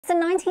the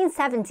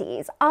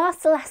 1970s, our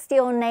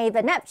celestial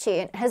neighbour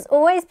Neptune has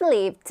always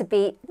believed to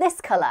be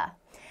this colour,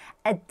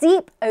 a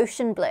deep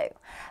ocean blue.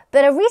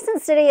 But a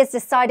recent study has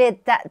decided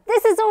that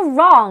this is all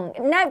wrong.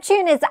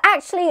 Neptune is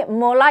actually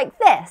more like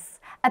this,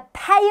 a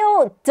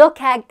pale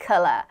duck egg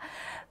colour.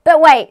 But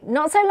wait,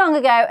 not so long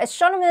ago,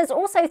 astronomers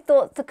also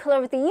thought the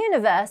colour of the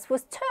universe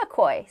was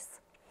turquoise.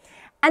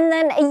 And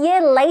then a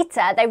year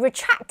later, they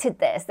retracted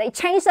this. They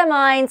changed their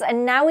minds,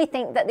 and now we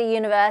think that the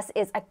universe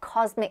is a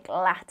cosmic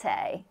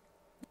latte.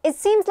 It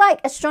seems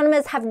like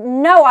astronomers have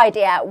no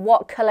idea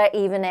what colour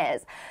even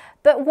is.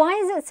 But why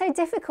is it so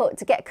difficult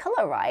to get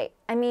colour right?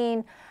 I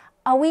mean,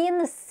 are we in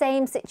the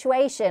same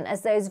situation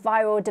as those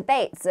viral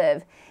debates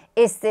of,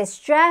 is this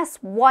dress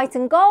white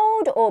and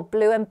gold or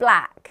blue and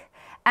black?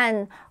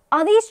 And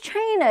are these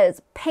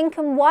trainers pink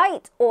and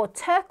white or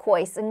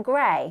turquoise and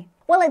grey?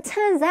 Well, it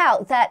turns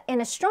out that in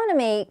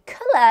astronomy,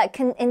 colour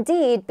can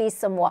indeed be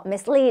somewhat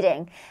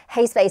misleading.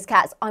 Hey Space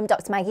Cats, I'm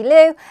Dr. Maggie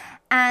Lou,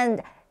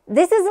 and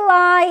this is a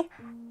lie,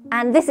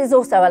 and this is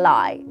also a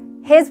lie.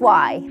 Here's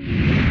why.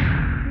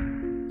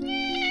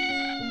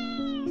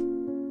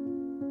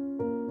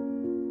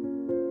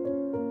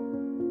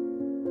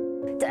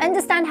 To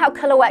understand how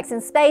colour works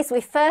in space,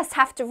 we first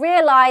have to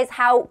realise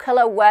how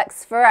colour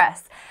works for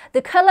us.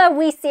 The colour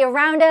we see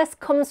around us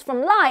comes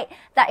from light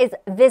that is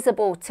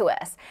visible to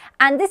us.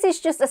 And this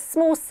is just a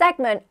small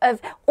segment of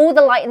all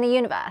the light in the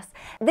universe.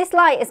 This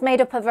light is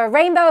made up of a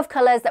rainbow of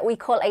colours that we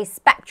call a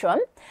spectrum.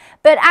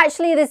 But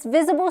actually this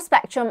visible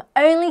spectrum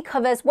only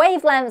covers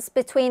wavelengths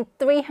between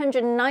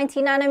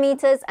 390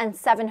 nanometers and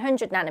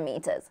 700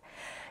 nanometers.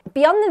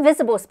 Beyond the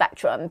visible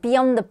spectrum,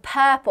 beyond the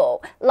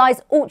purple,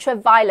 lies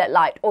ultraviolet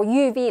light or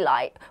UV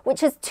light,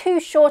 which is too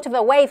short of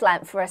a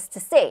wavelength for us to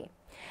see.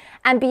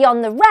 And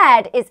beyond the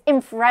red is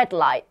infrared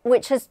light,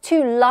 which has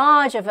too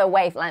large of a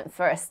wavelength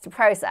for us to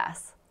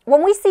process.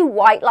 When we see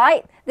white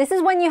light, this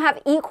is when you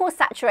have equal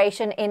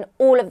saturation in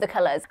all of the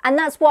colours. And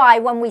that's why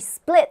when we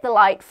split the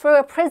light through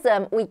a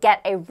prism, we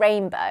get a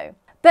rainbow.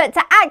 But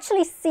to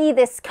actually see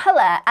this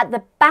colour at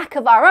the back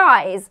of our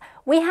eyes,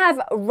 we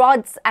have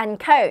rods and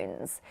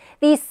cones.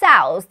 These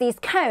cells, these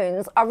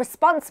cones, are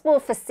responsible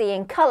for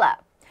seeing colour.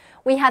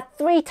 We have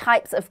three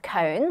types of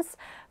cones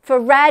for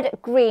red,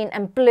 green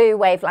and blue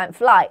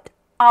wavelength light.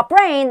 Our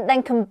brain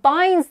then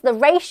combines the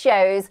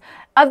ratios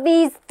of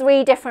these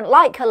three different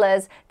light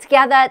colours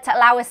together to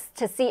allow us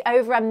to see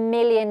over 1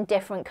 million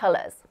different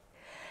colours.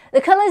 The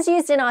colours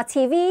used in our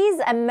TVs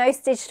and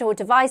most digital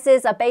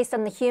devices are based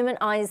on the human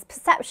eye's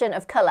perception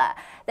of colour.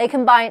 They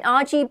combine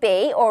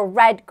RGB, or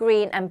red,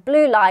 green and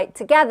blue light,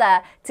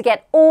 together to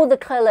get all the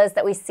colours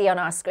that we see on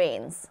our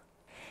screens.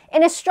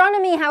 In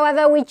astronomy,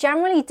 however, we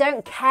generally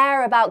don't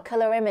care about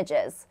colour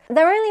images.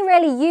 They're only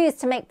really used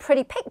to make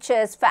pretty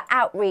pictures for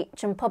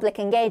outreach and public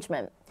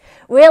engagement.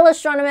 Real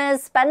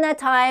astronomers spend their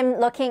time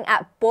looking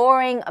at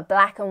boring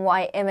black and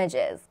white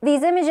images.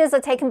 These images are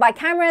taken by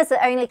cameras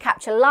that only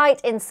capture light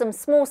in some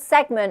small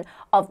segment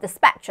of the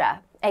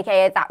spectra,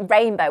 aka that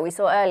rainbow we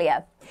saw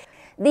earlier.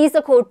 These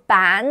are called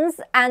bands,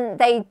 and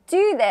they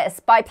do this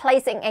by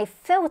placing a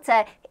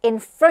filter in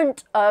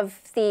front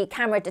of the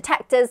camera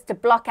detectors to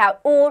block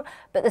out all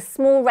but the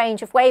small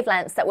range of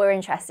wavelengths that we're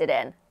interested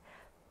in.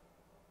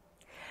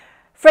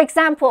 For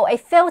example, a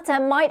filter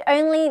might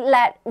only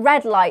let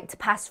red light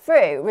pass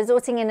through,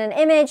 resulting in an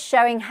image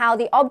showing how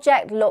the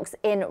object looks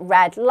in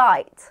red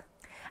light.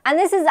 And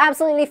this is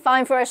absolutely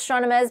fine for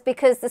astronomers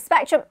because the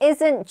spectrum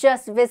isn't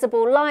just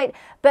visible light,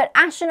 but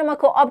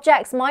astronomical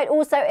objects might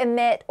also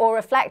emit or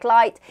reflect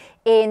light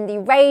in the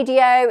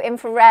radio,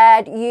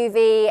 infrared,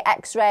 UV,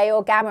 X-ray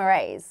or gamma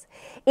rays.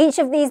 Each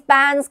of these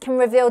bands can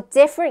reveal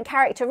different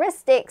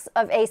characteristics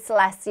of a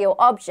celestial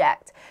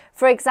object.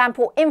 For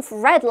example,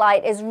 infrared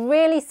light is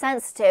really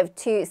sensitive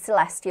to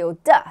celestial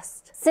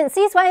dust. Since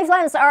these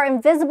wavelengths are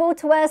invisible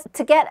to us,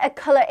 to get a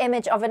colour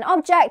image of an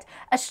object,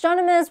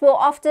 astronomers will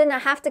often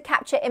have to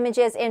capture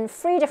images in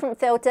 3 different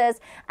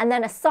filters and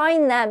then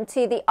assign them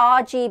to the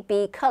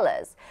RGB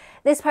colours.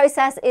 This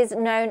process is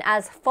known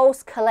as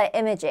false colour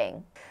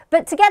imaging.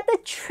 But to get the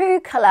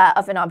true colour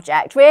of an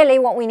object, really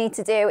what we need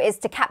to do is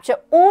to capture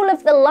all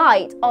of the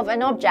light of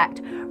an object,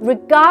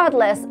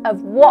 regardless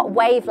of what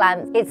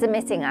wavelength it's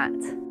emitting at.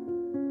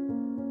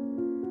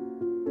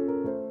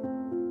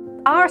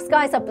 Our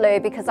skies are blue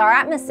because our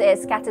atmosphere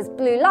scatters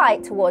blue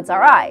light towards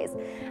our eyes.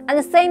 And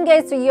the same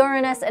goes for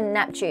Uranus and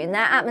Neptune.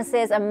 Their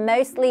atmospheres are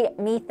mostly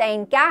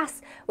methane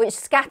gas, which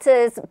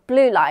scatters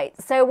blue light.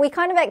 So we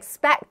kind of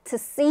expect to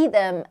see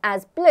them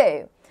as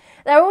blue.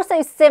 They're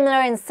also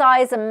similar in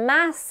size and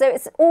mass, so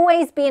it's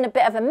always been a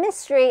bit of a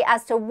mystery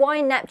as to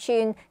why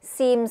Neptune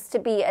seems to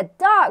be a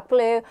dark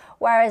blue,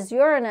 whereas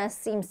Uranus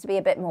seems to be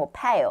a bit more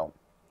pale.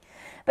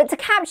 But to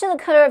capture the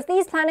colour of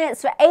these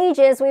planets for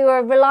ages, we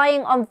were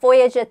relying on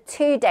Voyager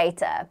 2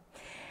 data.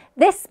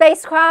 This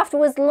spacecraft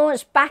was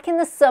launched back in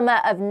the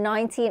summer of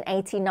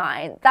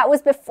 1989. That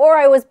was before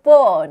I was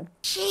born.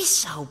 She's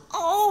so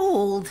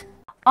old.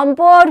 On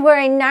board were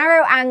a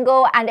narrow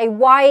angle and a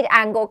wide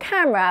angle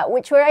camera,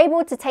 which were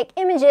able to take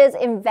images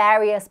in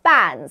various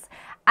bands.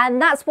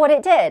 And that's what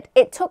it did.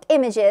 It took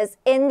images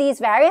in these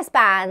various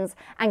bands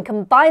and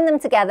combined them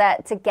together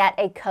to get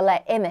a color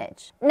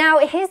image. Now,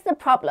 here's the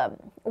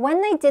problem.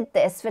 When they did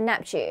this for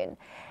Neptune,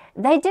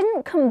 they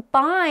didn't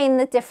combine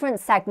the different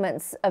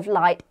segments of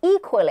light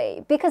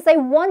equally because they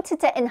wanted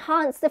to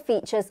enhance the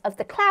features of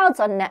the clouds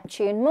on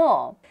Neptune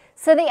more.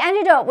 So they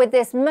ended up with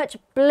this much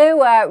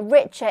bluer,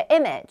 richer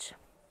image.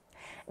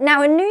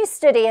 Now, a new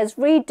study has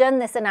redone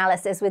this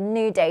analysis with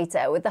new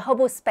data with the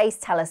Hubble Space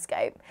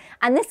Telescope,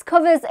 and this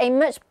covers a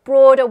much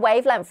broader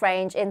wavelength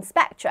range in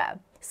spectra,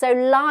 so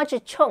larger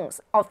chunks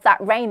of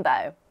that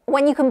rainbow.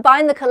 When you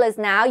combine the colours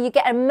now, you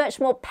get a much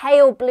more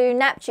pale blue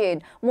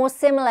Neptune, more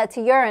similar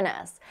to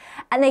Uranus.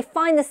 And they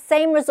find the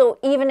same result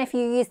even if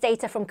you use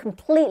data from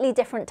completely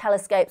different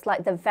telescopes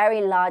like the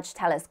Very Large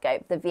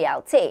Telescope, the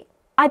VLT.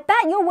 I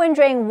bet you're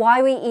wondering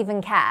why we even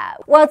care.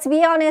 Well, to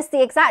be honest,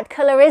 the exact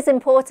colour is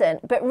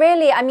important, but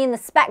really I mean the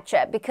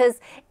spectra, because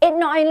it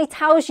not only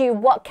tells you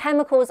what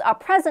chemicals are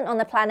present on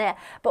the planet,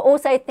 but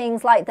also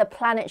things like the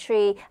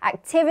planetary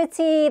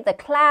activity, the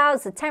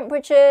clouds, the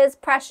temperatures,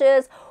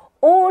 pressures,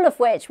 all of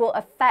which will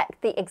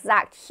affect the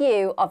exact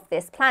hue of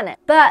this planet.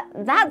 But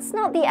that's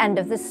not the end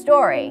of the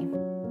story.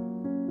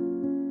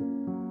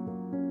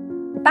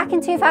 Back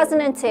in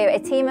 2002, a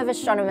team of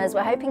astronomers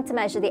were hoping to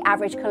measure the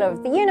average colour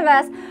of the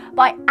universe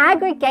by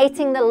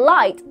aggregating the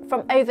light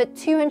from over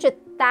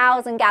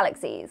 200,000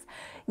 galaxies.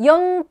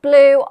 Young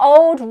blue,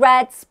 old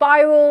red,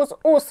 spirals,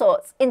 all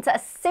sorts, into a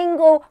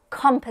single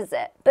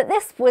composite. But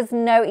this was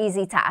no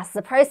easy task.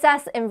 The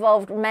process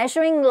involved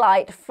measuring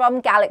light from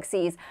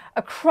galaxies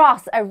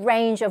across a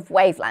range of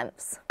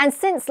wavelengths. And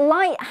since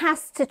light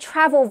has to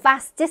travel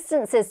vast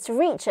distances to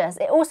reach us,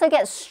 it also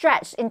gets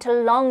stretched into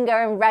longer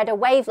and redder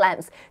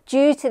wavelengths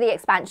due to the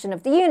expansion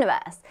of the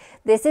universe.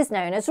 This is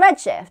known as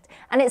redshift,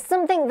 and it's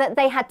something that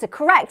they had to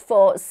correct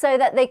for so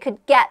that they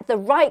could get the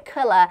right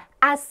colour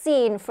as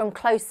seen from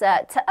closer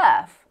to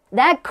Earth.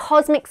 Their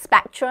cosmic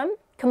spectrum,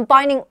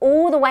 combining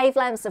all the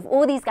wavelengths of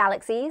all these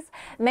galaxies,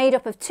 made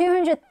up of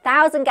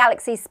 200,000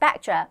 galaxy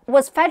spectra,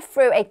 was fed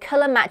through a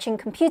colour matching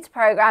computer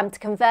program to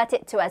convert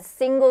it to a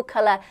single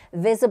colour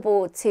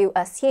visible to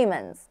us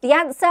humans. The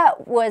answer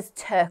was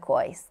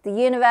turquoise. The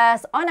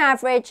universe, on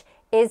average,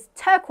 is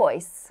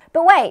turquoise.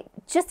 But wait,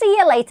 just a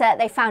year later,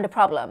 they found a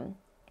problem.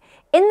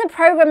 In the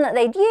program that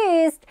they'd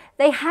used,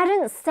 they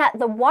hadn't set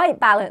the white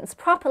balance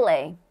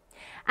properly.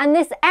 And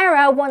this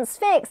error, once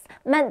fixed,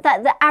 meant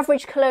that the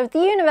average colour of the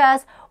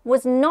universe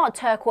was not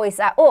turquoise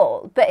at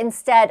all, but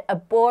instead a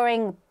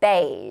boring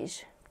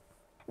beige.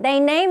 They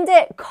named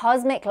it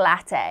Cosmic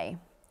Latte.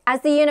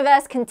 As the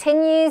universe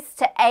continues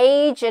to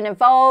age and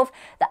evolve,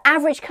 the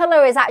average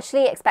colour is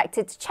actually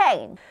expected to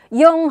change.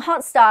 Young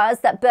hot stars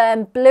that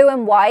burn blue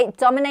and white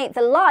dominate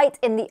the light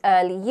in the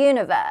early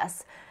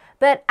universe.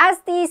 But as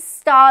these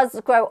stars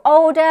grow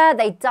older,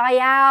 they die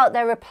out,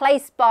 they're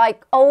replaced by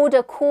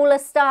older, cooler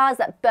stars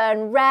that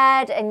burn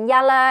red and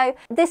yellow.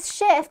 This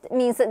shift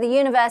means that the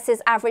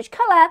universe's average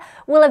colour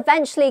will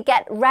eventually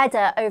get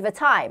redder over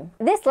time.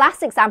 This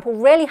last example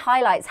really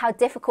highlights how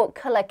difficult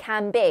colour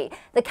can be.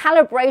 The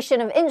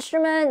calibration of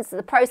instruments,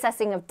 the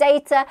processing of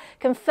data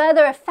can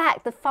further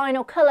affect the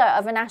final colour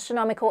of an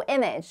astronomical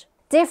image.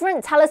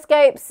 Different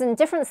telescopes and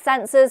different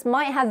sensors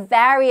might have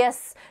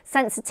various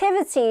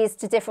sensitivities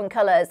to different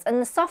colours,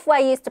 and the software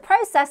used to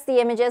process the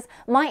images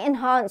might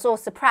enhance or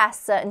suppress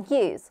certain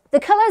hues. The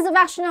colours of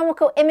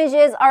astronomical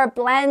images are a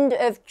blend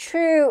of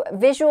true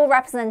visual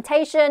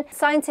representation,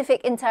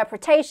 scientific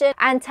interpretation,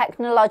 and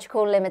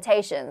technological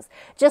limitations.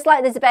 Just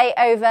like the debate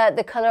over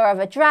the colour of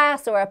a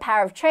dress or a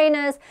pair of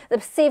trainers, the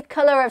perceived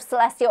colour of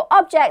celestial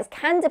objects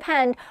can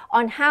depend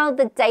on how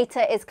the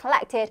data is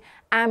collected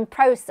and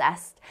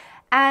processed.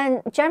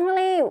 And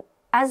generally,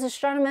 as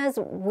astronomers,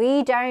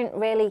 we don't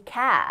really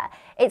care.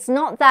 It's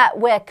not that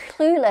we're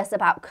clueless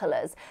about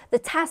colours. The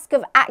task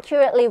of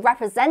accurately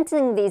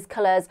representing these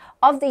colours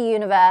of the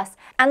universe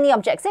and the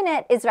objects in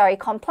it is very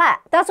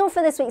complex. That's all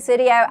for this week's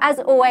video. As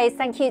always,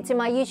 thank you to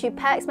my YouTube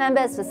Perks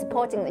members for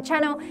supporting the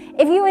channel.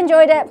 If you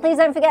enjoyed it, please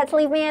don't forget to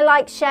leave me a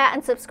like, share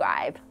and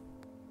subscribe.